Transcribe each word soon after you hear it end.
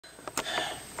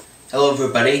Hello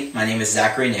everybody, my name is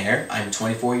Zachary Nair. I'm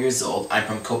 24 years old. I'm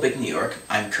from Copic, New York.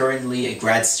 I'm currently a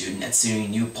grad student at SUNY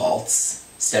New Paltz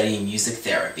studying music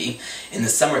therapy. In the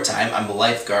summertime, I'm a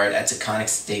lifeguard at Taconic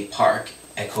State Park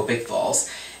at Copic Falls.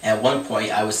 And at one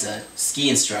point, I was a ski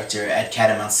instructor at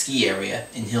Catamount Ski Area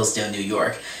in Hillsdale, New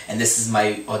York. And this is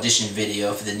my audition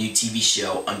video for the new TV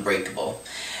show, Unbreakable.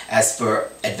 As for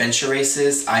adventure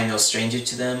races, I'm no stranger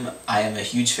to them. I am a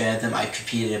huge fan of them. I've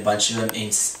competed in a bunch of them,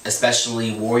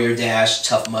 especially Warrior Dash,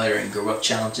 Tough Mudder, and Garuk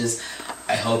challenges.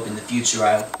 I hope in the future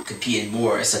I'll compete in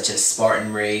more, such as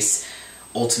Spartan Race,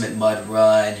 Ultimate Mud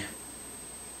Run,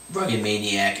 Rugged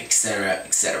Maniac, etc.,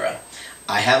 etc.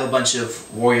 I have a bunch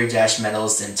of Warrior Dash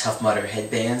medals and Tough Mudder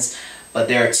headbands, but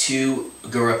there are two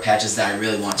Garuk patches that I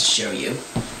really want to show you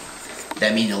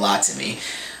that mean a lot to me.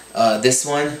 This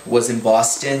one was in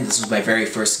Boston. This was my very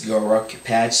first Garuk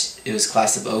patch. It was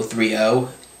class of 030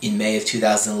 in May of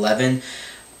 2011.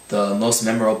 The most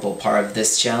memorable part of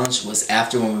this challenge was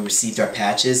after when we received our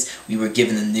patches, we were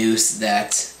given the news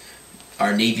that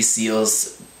our Navy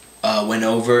SEALs went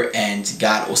over and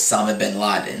got Osama bin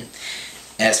Laden.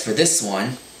 As for this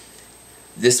one,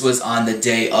 this was on the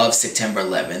day of September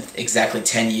 11th, exactly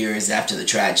 10 years after the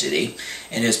tragedy,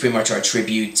 and it was pretty much our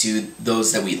tribute to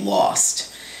those that we lost.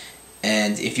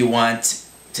 And if you want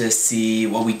to see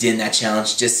what we did in that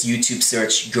challenge, just YouTube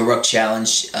search Garuk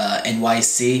Challenge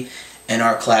NYC, and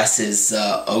our class is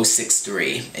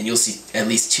 063, and you'll see at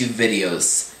least 2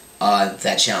 videos on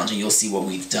that challenge, and you'll see what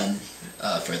we've done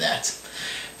for that.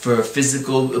 For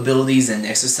physical abilities and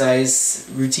exercise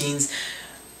routines,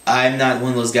 I'm not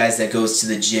one of those guys that goes to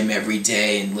the gym every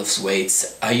day and lifts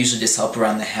weights. I usually just help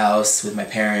around the house with my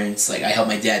parents. Like, I help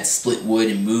my dad split wood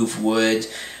and move wood,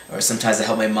 or sometimes I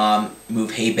help my mom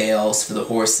move hay bales for the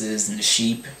horses and the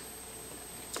sheep.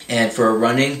 And for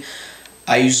running,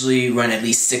 I usually run at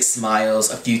least 6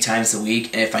 miles a few times a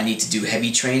week, and if I need to do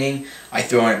heavy training, I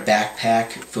throw on a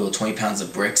backpack full of 20 pounds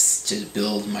of bricks to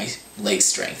build my leg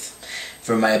strength.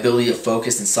 For my ability to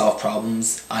focus and solve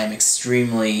problems, I'm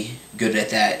extremely good at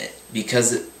that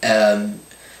because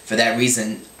for that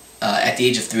reason, at the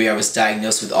age of 3 I was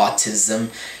diagnosed with autism,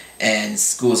 and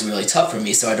school was really tough for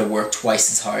me, so I had to work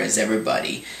twice as hard as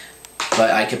everybody.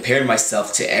 But I compared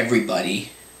myself to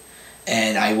everybody,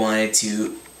 and I wanted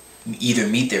to either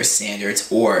meet their standards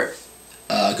or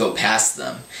go past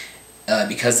them.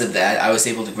 Because of that, I was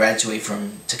able to graduate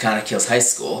from Taconic Hills High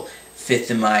School, 5th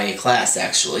in my class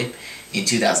actually, in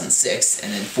 2006,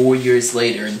 and then 4 years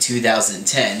later, in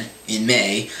 2010, in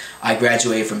May, I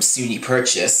graduated from SUNY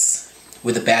Purchase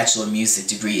with a Bachelor of Music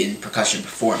degree in Percussion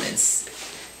Performance.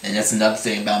 And that's another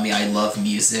thing about me. I love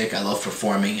music, I love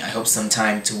performing. I hope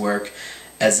sometime to work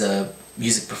as a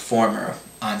music performer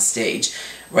on stage.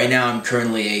 Right now I'm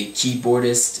currently a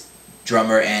keyboardist,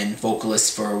 drummer, and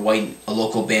vocalist for a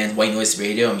local band, White Noise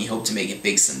Radio, and we hope to make it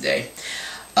big someday.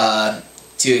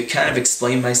 To kind of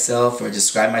explain myself or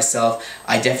describe myself,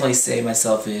 I definitely say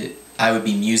myself I would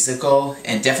be musical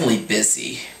and definitely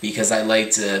busy, because I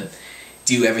like to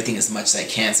do everything as much as I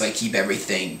can, so I keep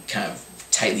everything kind of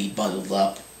tightly bundled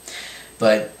up.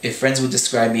 But if friends would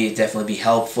describe me, it'd definitely be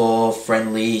helpful,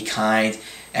 friendly, kind.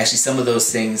 Actually, some of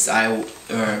those things are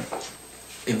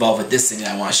involved with this thing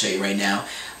that I want to show you right now.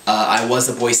 I was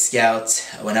a Boy Scout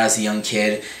when I was a young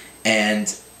kid,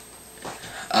 and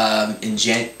in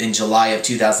July of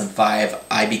 2005,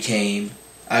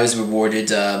 I was rewarded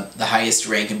the highest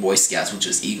rank in Boy Scouts, which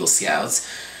was Eagle Scouts,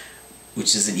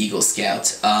 which is an Eagle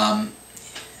Scout.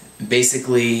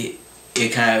 Basically, it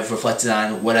kind of reflected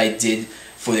on what I did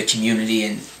for the community,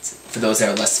 and for those that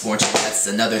are less fortunate, that's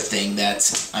another thing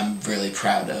that I'm really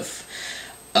proud of.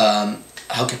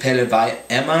 How competitive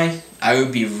am I? I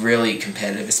would be really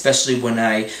competitive, especially when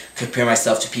I compare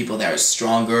myself to people that are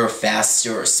stronger,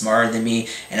 faster, or smarter than me,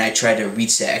 and I try to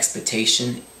reach that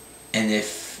expectation, and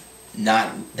if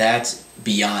not that,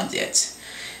 beyond it.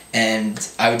 And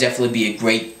I would definitely be a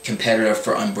great competitor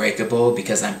for Unbreakable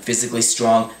because I'm physically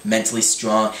strong, mentally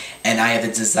strong, and I have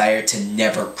a desire to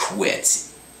never quit.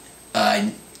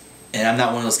 And I'm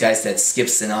not one of those guys that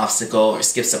skips an obstacle or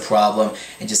skips a problem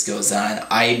and just goes on.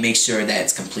 I make sure that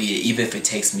it's completed, even if it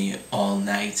takes me all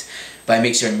night. But I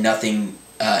make sure nothing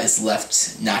is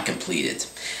left not completed.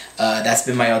 That's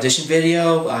been my audition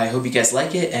video. I hope you guys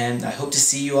like it, and I hope to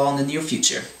see you all in the near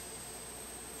future.